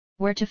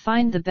Where to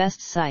find the best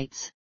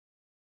sites.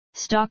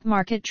 Stock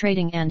market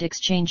trading and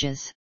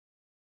exchanges.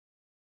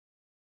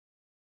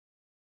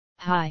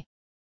 Hi.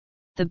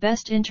 The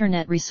best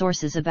internet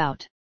resources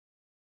about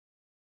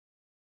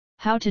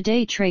how to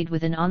day trade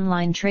with an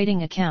online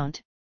trading account.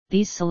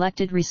 These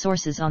selected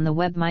resources on the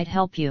web might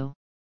help you.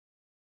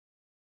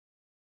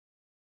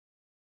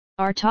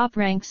 Our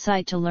top-ranked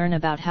site to learn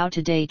about how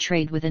to day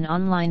trade with an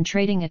online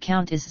trading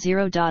account is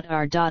zero.r.msn.com.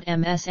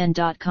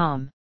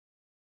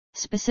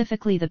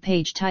 Specifically the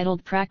page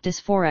titled Practice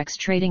Forex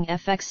Trading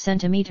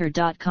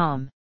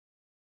FX-Centimeter.com.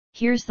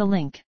 Here's the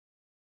link.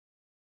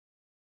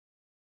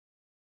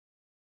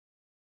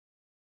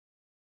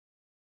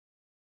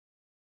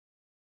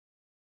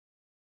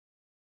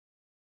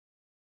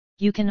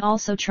 You can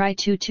also try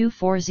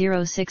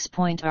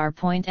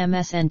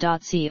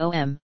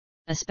 22406.r.msn.com,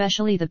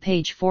 especially the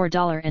page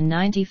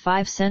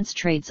 $4.95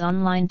 trades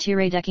online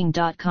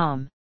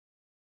TradeDecking.com.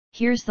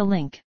 Here's the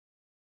link.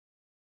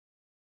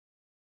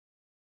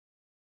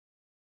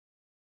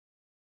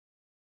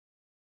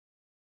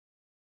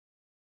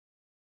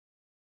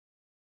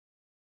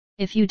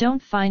 If you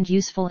don't find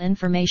useful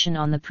information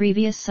on the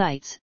previous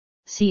sites,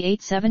 see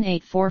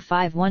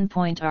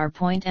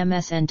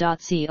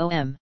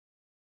 878451.r.msn.com.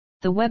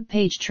 The web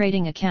page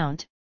trading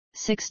account,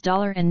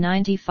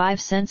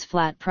 $6.95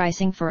 flat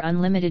pricing for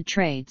unlimited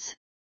trades.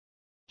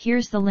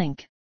 Here's the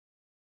link.